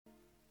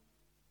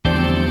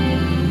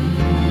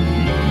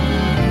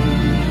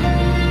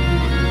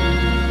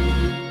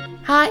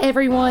Hi,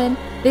 everyone.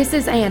 This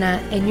is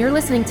Anna, and you're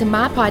listening to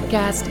my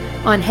podcast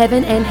on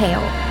Heaven and Hell.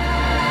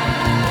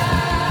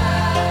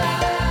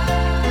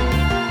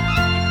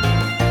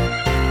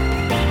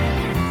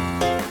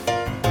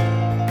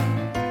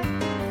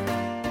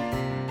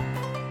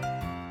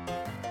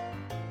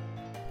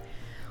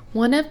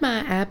 One of my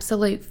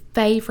absolute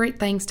favorite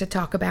things to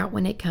talk about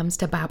when it comes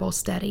to Bible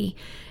study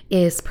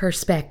is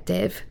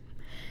perspective.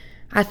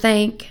 I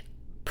think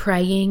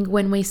praying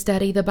when we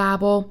study the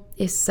Bible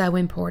is so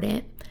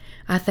important.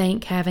 I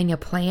think having a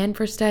plan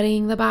for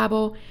studying the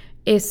Bible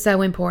is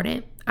so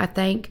important. I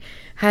think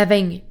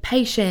having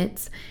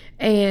patience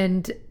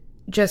and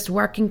just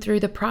working through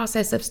the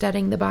process of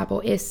studying the Bible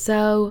is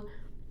so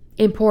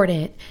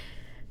important.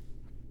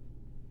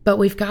 But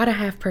we've got to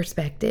have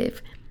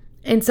perspective.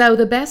 And so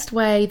the best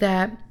way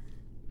that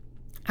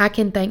I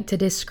can think to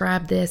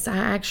describe this, I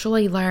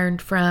actually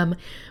learned from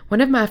one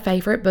of my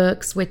favorite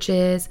books, which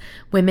is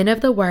Women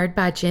of the Word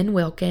by Jen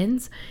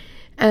Wilkins.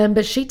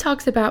 But she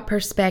talks about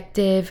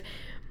perspective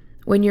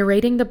when you're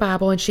reading the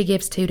Bible, and she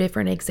gives two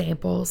different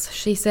examples.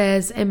 She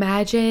says,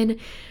 imagine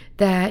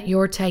that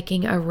you're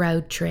taking a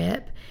road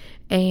trip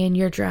and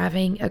you're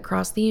driving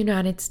across the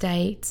United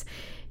States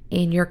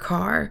in your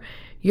car.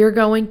 You're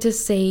going to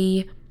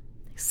see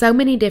so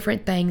many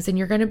different things, and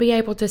you're going to be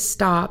able to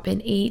stop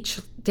in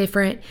each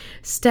different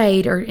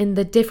state or in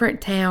the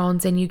different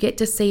towns, and you get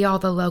to see all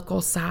the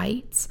local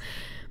sites.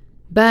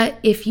 But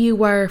if you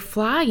were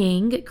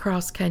flying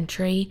cross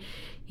country,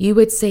 you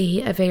would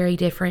see a very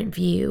different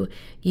view.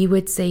 You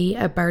would see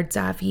a bird's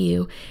eye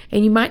view,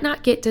 and you might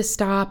not get to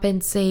stop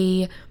and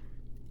see,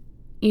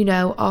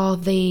 all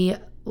the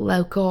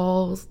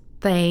local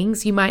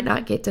things. You might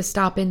not get to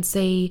stop and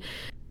see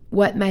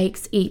what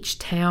makes each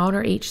town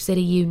or each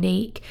city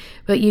unique,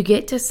 but you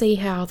get to see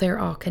how they're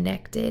all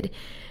connected.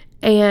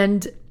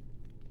 And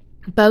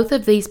both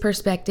of these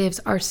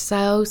perspectives are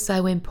so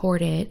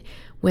important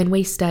when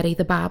we study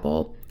the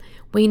Bible.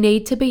 We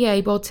need to be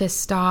able to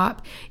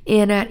stop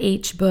in at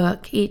each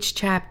book, each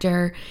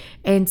chapter,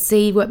 and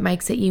see what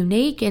makes it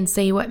unique and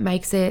see what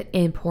makes it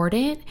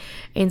important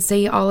and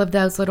see all of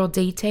those little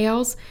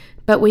details.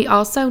 But we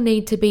also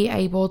need to be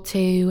able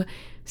to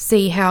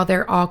see how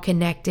they're all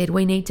connected.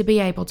 We need to be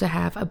able to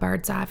have a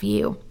bird's eye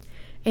view.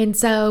 And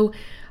so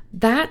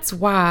that's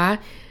why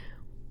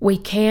we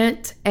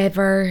can't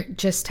ever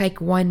just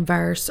take one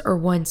verse or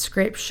one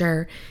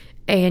scripture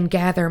and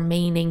gather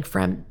meaning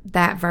from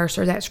that verse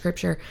or that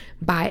scripture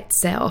by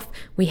itself.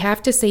 We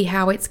have to see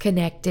how it's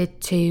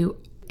connected to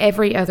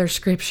every other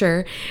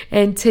scripture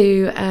and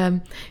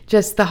to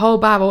just the whole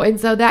Bible. And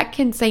so that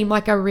can seem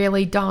like a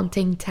really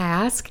daunting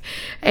task.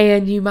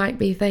 And you might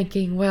be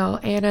thinking, well,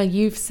 Anna,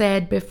 you've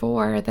said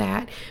before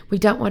that we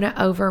don't want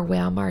to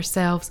overwhelm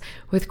ourselves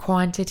with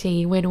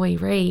quantity when we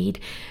read.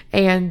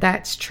 And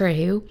that's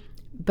true.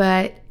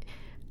 But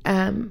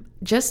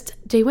just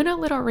doing a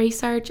little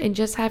research and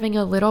just having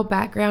a little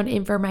background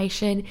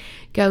information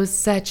goes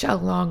such a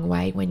long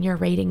way when you're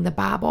reading the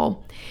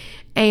Bible.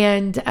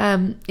 And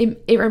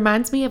it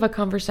reminds me of a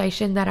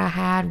conversation that I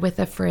had with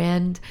a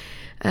friend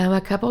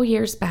a couple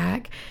years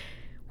back.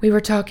 We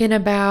were talking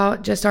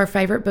about just our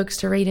favorite books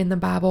to read in the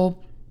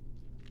Bible.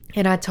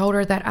 And I told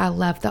her that I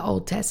love the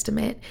Old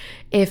Testament.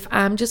 If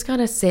I'm just going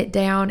to sit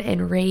down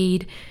and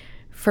read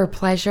for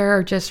pleasure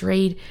or just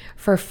read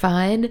for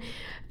fun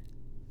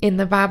in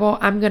the Bible,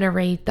 I'm going to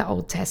read the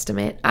Old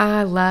Testament.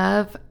 I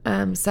love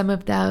some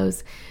of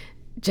those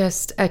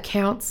just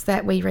accounts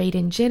that we read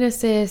in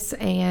Genesis,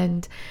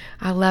 and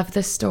I love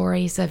the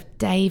stories of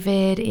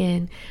David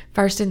in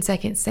 1st and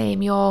 2nd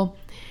Samuel.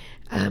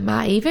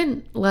 I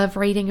even love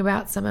reading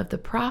about some of the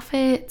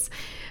prophets.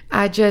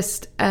 I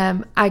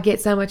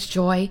get so much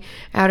joy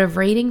out of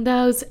reading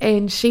those.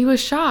 And she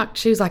was shocked.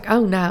 She was like,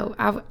 oh no,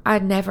 I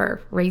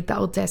never read the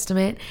Old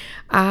Testament.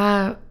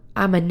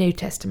 I'm a New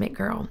Testament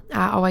girl.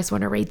 I always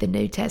want to read the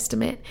New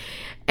Testament.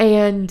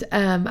 And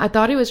I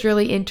thought it was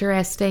really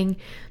interesting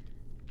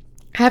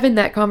having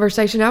that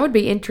conversation. I would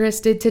be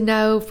interested to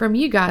know from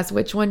you guys,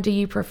 which one do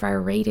you prefer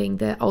reading,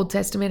 the Old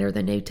Testament or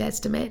the New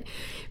Testament?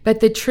 But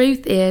the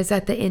truth is,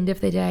 at the end of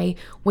the day,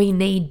 we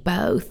need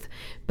both.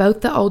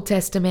 Both the Old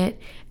Testament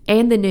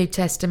and the New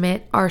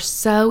Testament are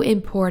so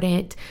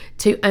important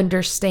to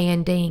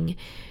understanding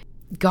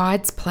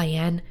God's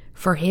plan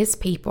for His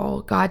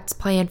people, God's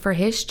plan for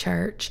His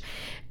church,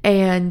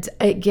 and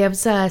it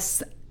gives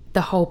us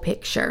the whole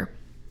picture.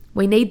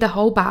 We need the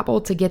whole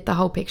Bible to get the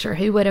whole picture.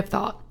 Who would have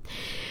thought?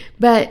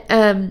 But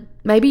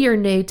maybe you're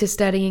new to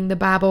studying the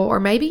Bible, or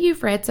maybe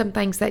you've read some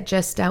things that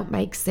just don't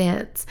make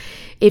sense.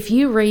 If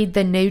you read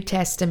the New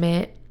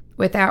Testament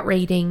without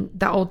reading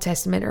the Old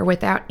Testament or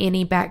without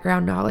any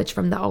background knowledge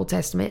from the Old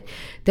Testament,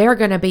 there are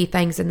going to be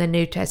things in the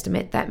New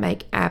Testament that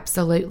make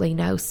absolutely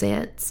no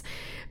sense.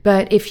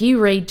 But if you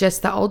read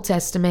just the Old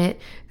Testament,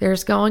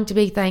 there's going to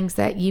be things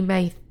that you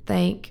may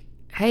think,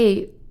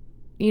 hey,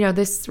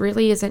 this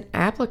really isn't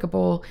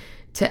applicable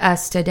to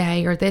us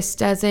today, or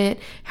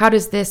how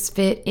does this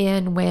fit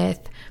in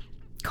with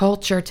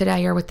culture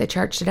today or with the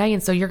church today.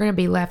 And so you're going to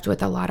be left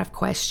with a lot of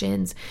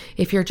questions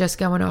if you're just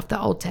going off the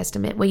Old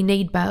Testament. We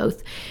need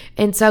both.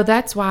 And so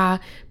that's why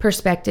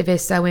perspective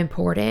is so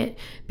important,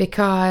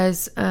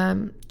 because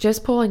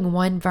just pulling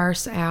one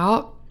verse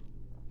out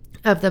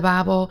of the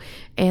Bible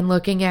and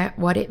looking at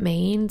what it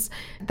means,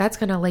 that's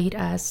going to lead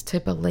us to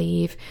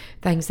believe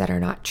things that are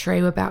not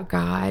true about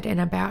God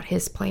and about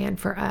His plan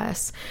for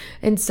us.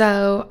 And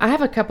so I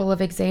have a couple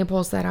of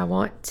examples that I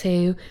want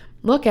to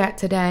look at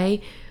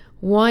today.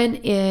 One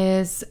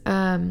is,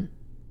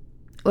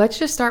 let's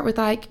just start with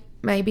like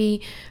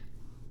maybe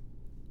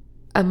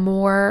I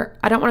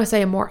don't want to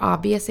say a more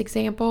obvious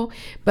example,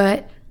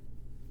 but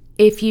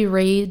if you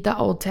read the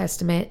Old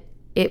Testament,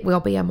 it will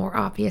be a more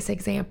obvious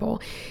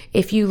example.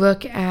 If you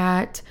look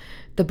at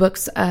the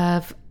books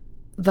of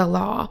the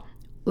law,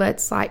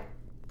 let's like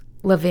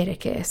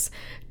Leviticus,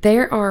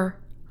 there are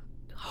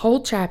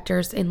whole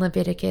chapters in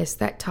Leviticus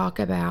that talk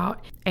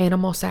about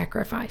animal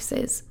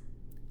sacrifices.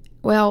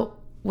 Well,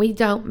 we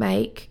don't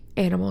make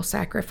animal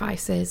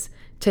sacrifices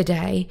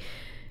today.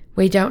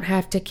 We don't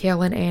have to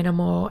kill an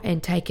animal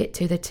and take it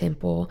to the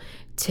temple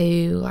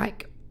to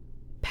like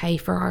pay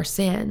for our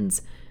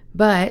sins.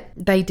 But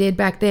they did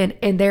back then.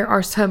 And there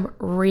are some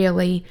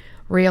really,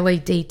 really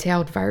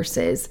detailed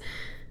verses.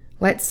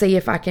 Let's see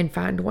if I can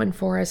find one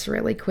for us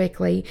really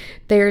quickly.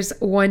 There's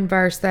one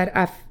verse that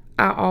I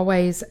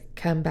always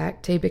come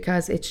back to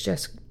because it's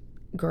just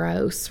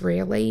gross,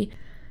 really.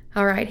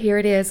 All right, here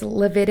it is,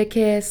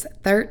 Leviticus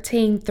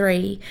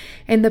 13:3.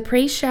 And the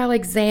priest shall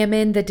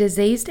examine the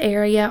diseased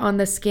area on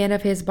the skin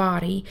of his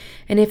body,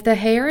 and if the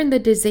hair in the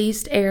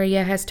diseased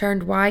area has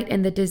turned white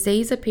and the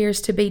disease appears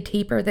to be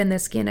deeper than the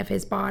skin of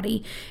his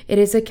body, it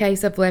is a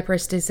case of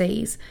leprous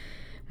disease.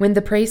 When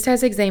the priest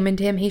has examined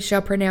him, he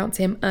shall pronounce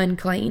him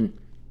unclean.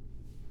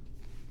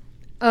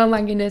 Oh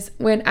my goodness,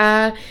 when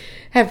I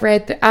have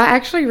read, I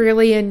actually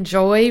really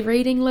enjoy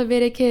reading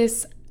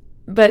Leviticus,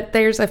 but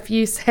there's a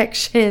few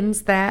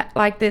sections that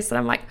like this and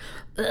I'm like,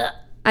 ugh,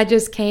 I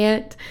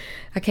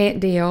can't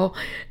deal.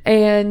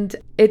 And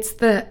it's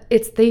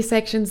these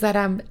sections that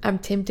I'm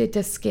tempted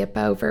to skip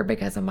over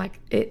because I'm like,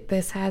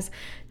 this has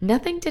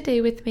nothing to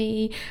do with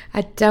me.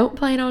 I don't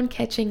plan on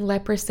catching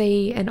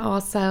leprosy, and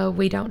also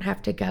we don't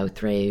have to go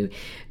through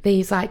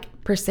these like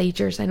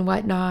procedures and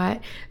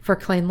whatnot for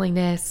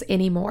cleanliness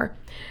anymore.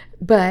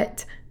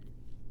 But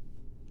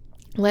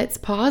let's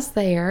pause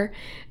there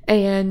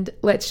and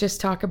let's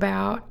just talk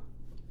about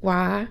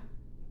why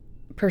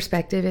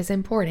perspective is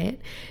important,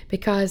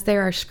 because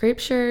there are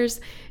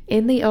scriptures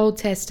in the Old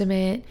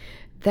Testament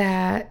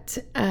that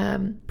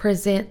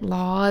present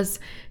laws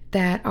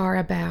that are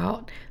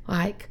about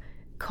like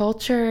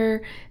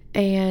culture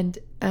and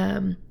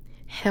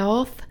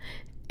health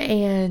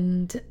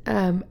and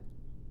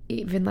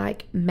even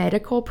like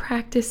medical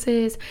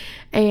practices,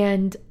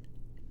 and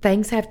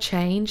things have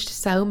changed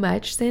so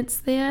much since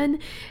then,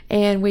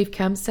 and we've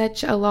come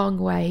such a long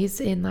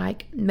ways in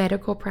like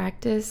medical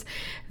practice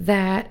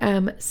that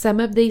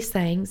some of these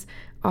things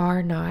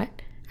are not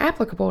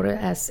applicable to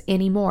us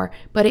anymore,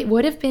 but it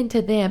would have been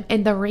to them.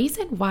 And the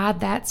reason why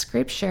that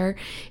scripture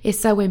is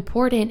so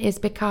important is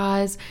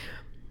because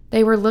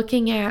they were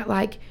looking at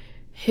like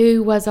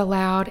who was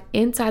allowed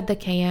inside the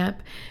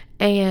camp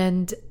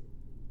and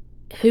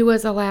who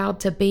was allowed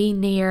to be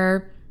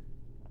near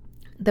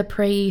the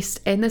priest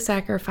and the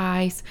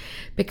sacrifice,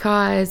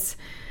 because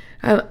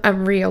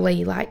I'm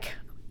really like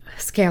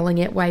scaling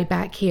it way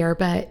back here,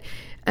 but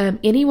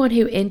anyone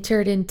who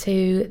entered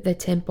into the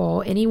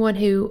temple, anyone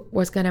who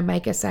was going to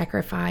make a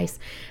sacrifice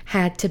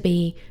had to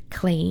be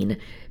clean,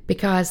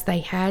 because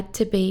they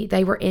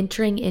were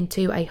entering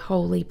into a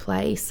holy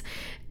place.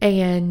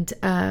 And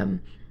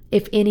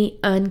if any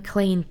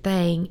unclean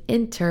thing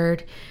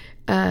entered,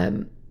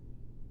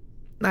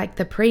 like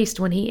the priest,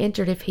 when he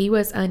entered, if he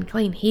was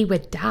unclean, he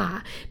would die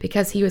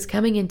because he was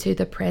coming into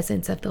the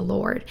presence of the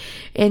Lord.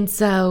 And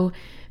so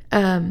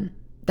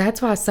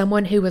that's why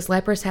someone who was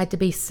leprous had to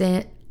be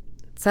sent.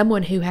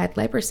 Someone who had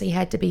leprosy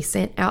had to be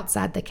sent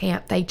outside the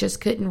camp. They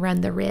just couldn't run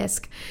the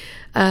risk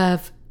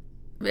of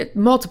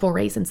multiple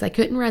reasons. They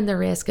couldn't run the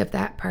risk of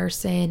that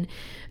person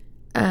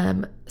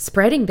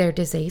spreading their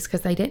disease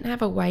because they didn't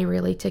have a way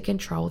really to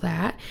control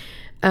that,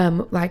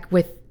 like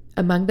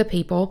among the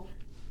people.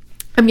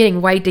 I'm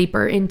getting way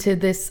deeper into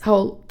this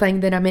whole thing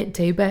than I meant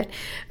to, but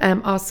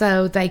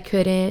also they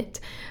couldn't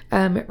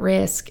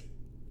risk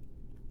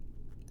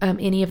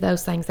any of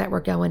those things that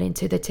were going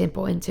into the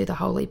temple, into the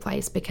holy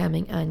place,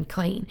 becoming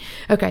unclean.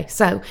 Okay,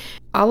 so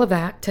all of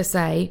that to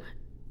say,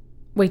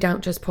 we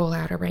don't just pull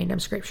out a random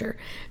scripture.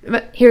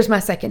 But here's my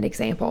second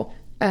example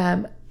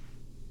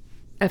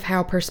of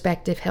how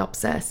perspective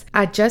helps us.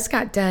 I just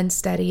got done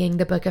studying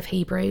the book of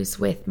Hebrews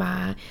with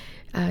my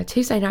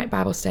Tuesday night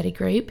Bible study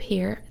group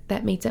here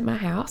that meets at my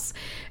house,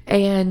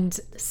 and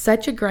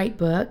such a great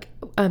book.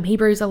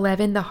 Hebrews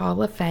 11, the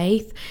Hall of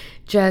Faith,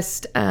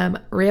 just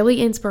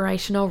really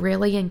inspirational,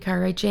 really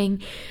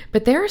encouraging.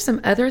 But there are some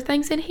other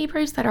things in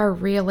Hebrews that are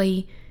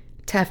really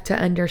tough to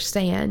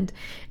understand,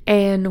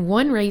 and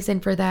one reason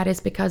for that is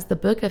because the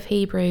book of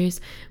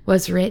Hebrews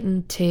was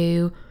written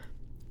to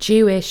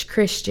Jewish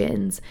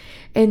Christians.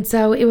 And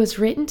so it was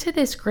written to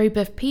this group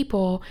of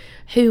people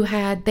who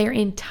had their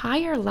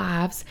entire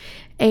lives,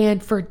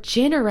 and for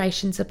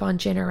generations upon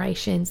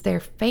generations, their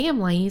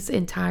families'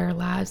 entire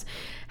lives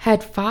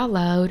had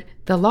followed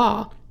the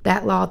law,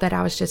 that law that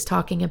I was just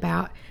talking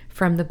about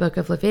from the book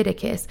of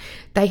Leviticus.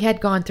 They had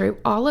gone through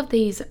all of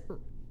these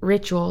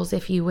rituals,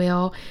 if you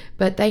will,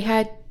 but they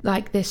had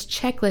like this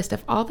checklist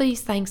of all these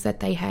things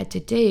that they had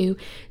to do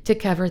to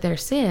cover their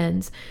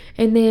sins.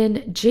 And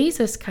then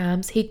Jesus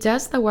comes, he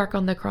does the work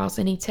on the cross,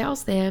 and he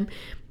tells them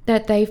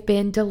that they've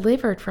been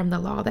delivered from the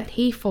law, that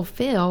he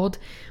fulfilled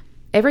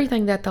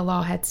everything that the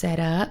law had set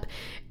up,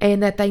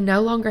 and that they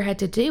no longer had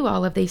to do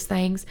all of these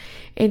things.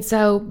 And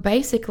so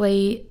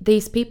basically,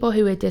 these people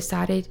who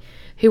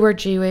were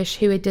Jewish,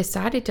 who had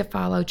decided to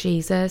follow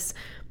Jesus,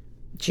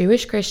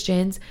 Jewish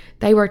Christians,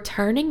 they were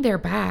turning their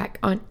back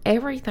on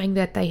everything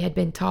that they had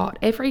been taught,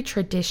 every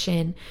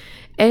tradition,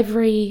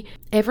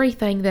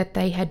 everything that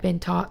they had been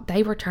taught,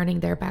 they were turning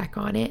their back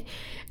on it.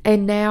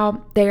 And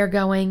now they're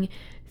going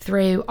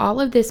through all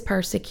of this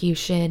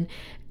persecution,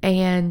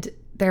 and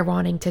they're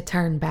wanting to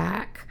turn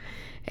back,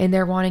 and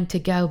they're wanting to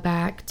go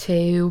back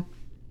to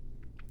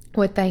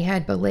what they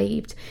had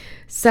believed.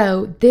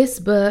 So this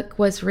book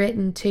was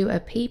written to a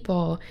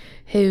people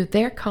who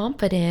their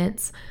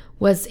confidence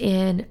was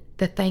in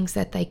the things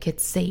that they could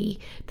see,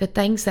 the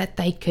things that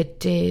they could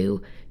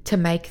do to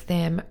make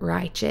them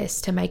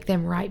righteous, to make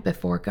them right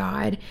before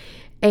God.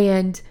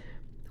 And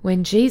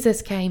when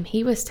Jesus came,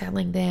 he was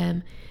telling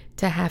them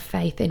to have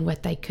faith in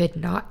what they could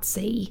not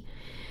see.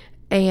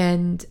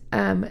 And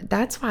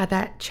that's why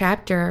that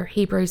chapter,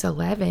 Hebrews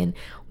 11,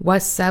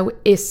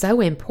 is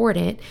so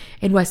important,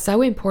 and was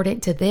so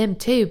important to them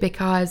too,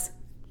 because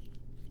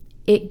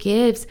it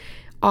gives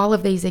all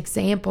of these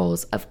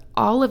examples of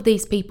all of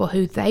these people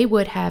who they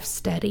would have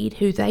studied,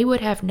 who they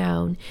would have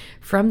known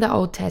from the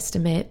Old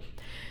Testament.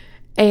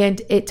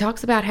 And it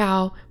talks about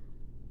how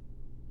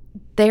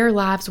their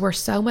lives were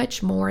so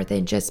much more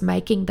than just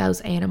making those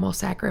animal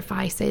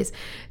sacrifices,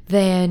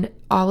 than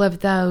all of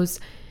those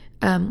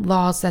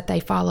laws that they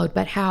followed,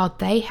 but how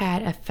they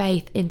had a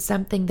faith in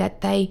something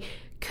that they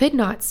could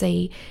not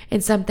see,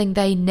 and something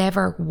they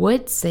never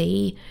would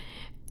see,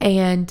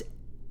 and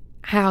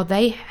how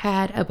they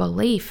had a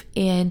belief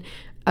in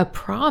a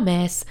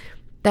promise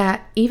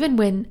that even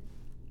when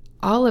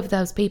all of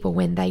those people,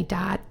 when they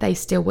died, they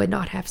still would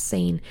not have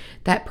seen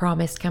that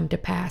promise come to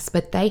pass,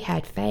 but they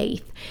had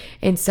faith.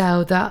 And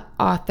so the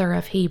author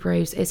of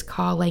Hebrews is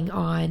calling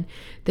on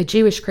the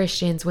Jewish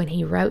Christians, when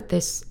he wrote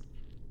this,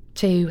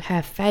 to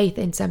have faith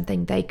in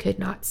something they could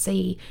not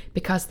see,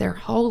 because their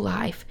whole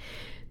life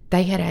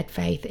they had had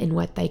faith in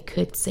what they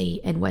could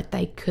see and what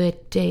they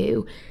could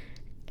do.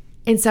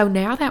 And so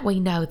now that we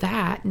know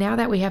that, now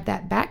that we have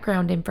that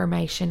background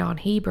information on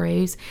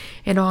Hebrews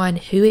and on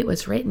who it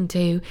was written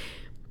to,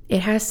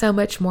 it has so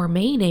much more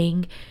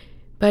meaning,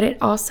 but it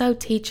also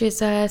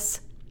teaches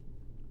us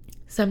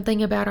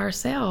something about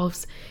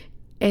ourselves,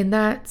 and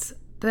that's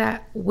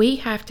that we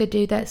have to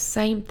do that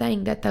same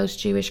thing that those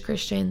Jewish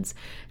Christians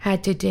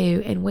had to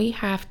do, and we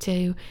have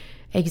to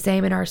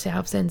examine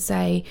ourselves and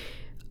say,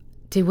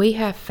 do we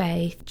have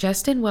faith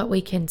just in what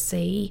we can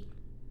see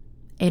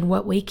and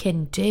what we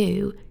can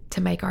do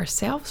to make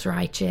ourselves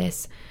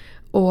righteous,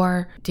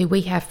 or do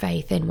we have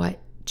faith in what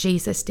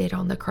Jesus did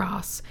on the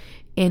cross,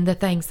 in the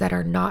things that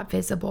are not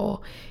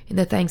visible, in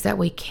the things that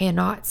we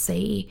cannot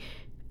see,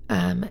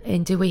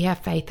 and do we have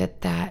faith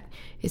that that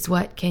is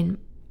what can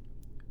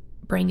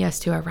bring us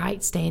to a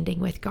right standing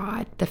with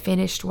God, the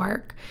finished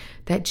work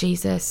that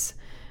Jesus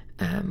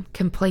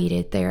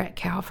completed there at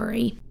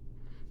Calvary?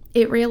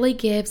 It really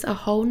gives a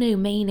whole new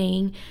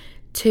meaning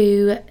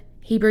to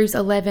Hebrews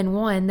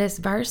 11:1, this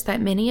verse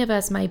that many of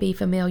us may be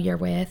familiar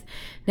with.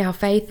 Now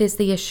faith is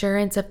the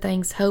assurance of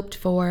things hoped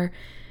for,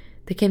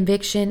 the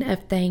conviction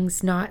of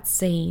things not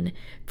seen.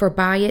 For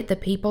by it the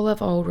people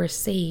of old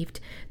received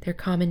their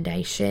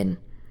commendation.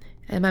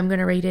 I'm going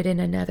to read it in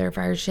another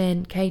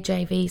version.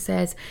 KJV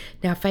says,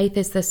 now faith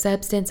is the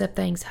substance of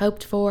things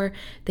hoped for,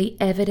 the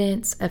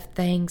evidence of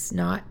things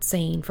not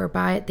seen. For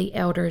by it the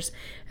elders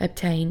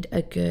obtained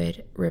a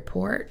good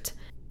report.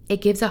 It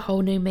gives a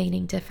whole new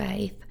meaning to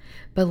faith,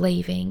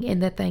 believing in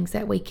the things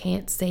that we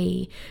can't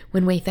see.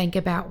 When we think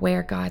about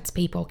where God's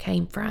people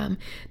came from,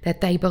 that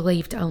they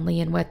believed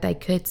only in what they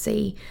could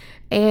see.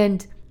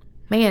 And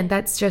man,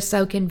 that's just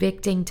so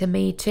convicting to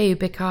me too,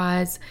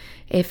 because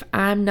if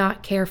I'm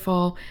not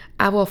careful,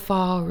 I will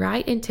fall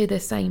right into the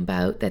same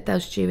boat that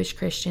those Jewish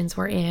Christians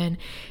were in,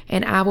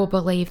 and I will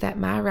believe that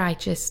my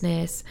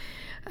righteousness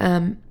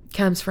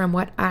comes from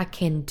what I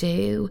can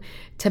do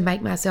to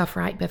make myself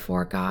right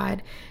before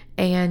God.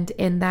 And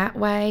in that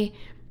way,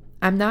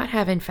 I'm not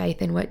having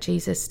faith in what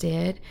Jesus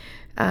did.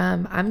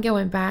 I'm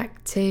going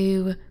back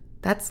to,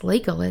 that's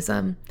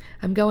legalism.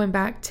 I'm going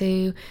back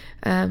to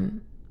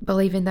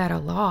believing that a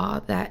law,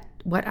 that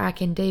what I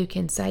can do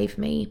can save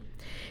me.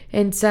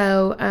 And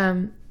so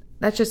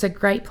that's just a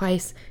great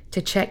place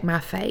to check my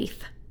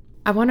faith.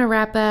 I want to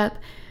wrap up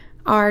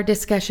our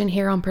discussion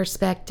here on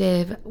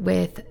perspective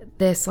with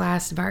this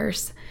last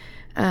verse.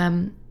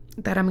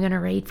 that I'm going to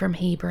read from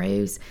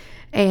Hebrews.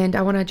 And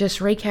I want to just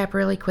recap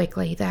really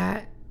quickly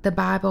that the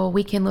Bible,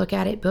 we can look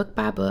at it book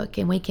by book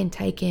and we can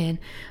take in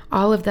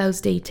all of those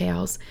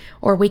details,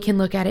 or we can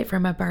look at it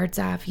from a bird's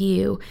eye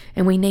view,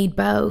 and we need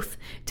both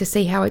to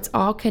see how it's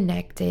all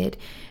connected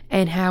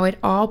and how it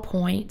all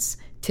points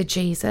to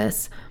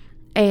Jesus.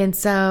 And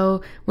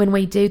so when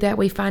we do that,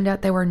 we find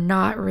out they were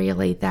not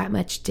really that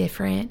much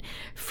different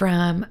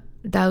from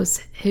those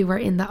who were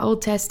in the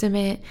Old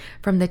Testament,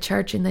 from the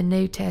church in the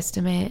New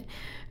Testament,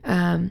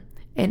 and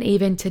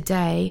even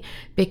today,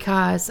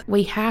 because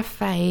we have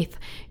faith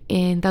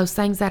in those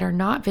things that are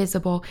not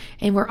visible,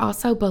 and we're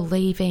also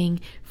believing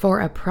for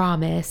a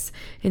promise.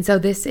 And so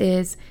this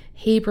is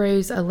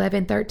Hebrews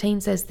 11:13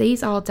 says,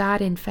 "These all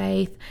died in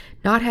faith,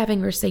 not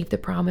having received the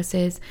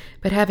promises,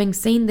 but having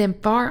seen them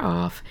far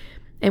off,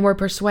 and were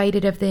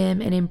persuaded of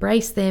them, and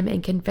embraced them,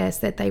 and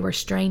confessed that they were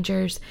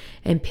strangers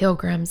and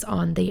pilgrims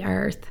on the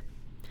earth."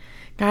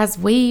 Guys,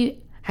 we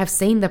have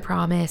seen the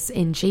promise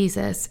in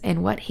Jesus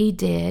and what he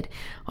did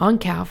on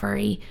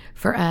Calvary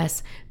for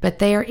us, but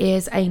there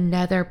is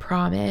another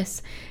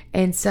promise.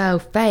 And so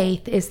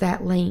faith is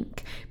that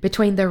link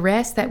between the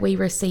rest that we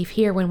receive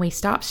here when we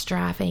stop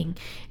striving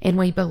and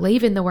we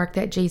believe in the work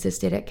that Jesus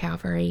did at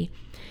Calvary.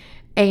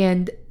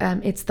 And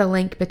it's the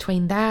link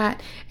between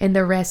that and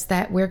the rest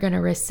that we're going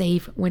to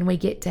receive when we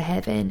get to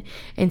heaven.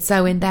 And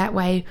so in that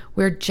way,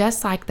 we're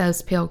just like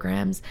those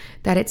pilgrims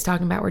that it's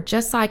talking about. We're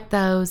just like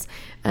those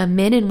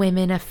men and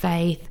women of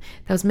faith,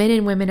 those men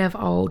and women of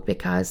old,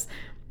 because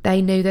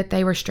they knew that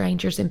they were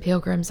strangers and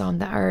pilgrims on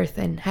the earth.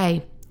 And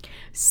hey,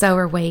 so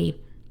are we.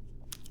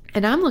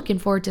 And I'm looking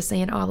forward to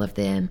seeing all of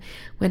them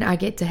when I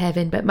get to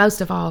heaven. But most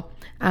of all,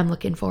 I'm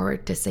looking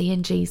forward to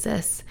seeing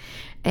Jesus.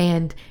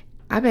 And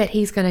I bet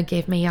he's going to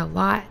give me a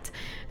lot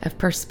of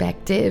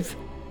perspective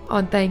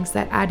on things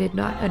that I did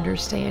not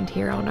understand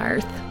here on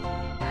earth.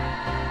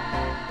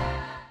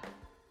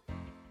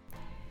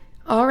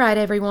 All right,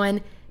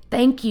 everyone.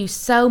 Thank you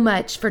so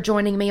much for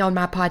joining me on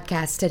my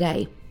podcast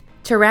today.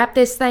 To wrap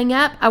this thing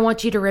up, I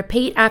want you to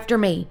repeat after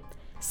me.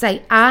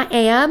 Say, I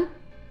am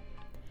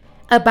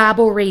a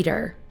Bible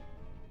reader.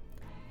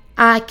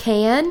 I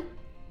can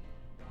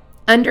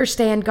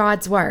understand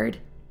God's Word.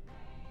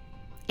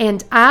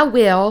 And I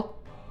will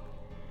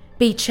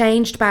be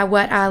changed by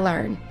what I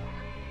learn.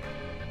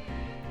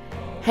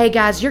 Hey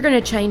guys, you're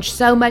going to change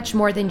so much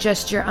more than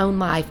just your own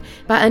life.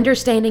 By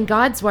understanding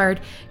God's Word,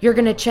 you're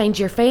going to change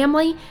your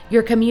family,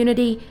 your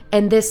community,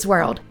 and this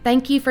world.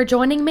 Thank you for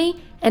joining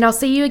me, and I'll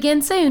see you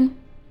again soon.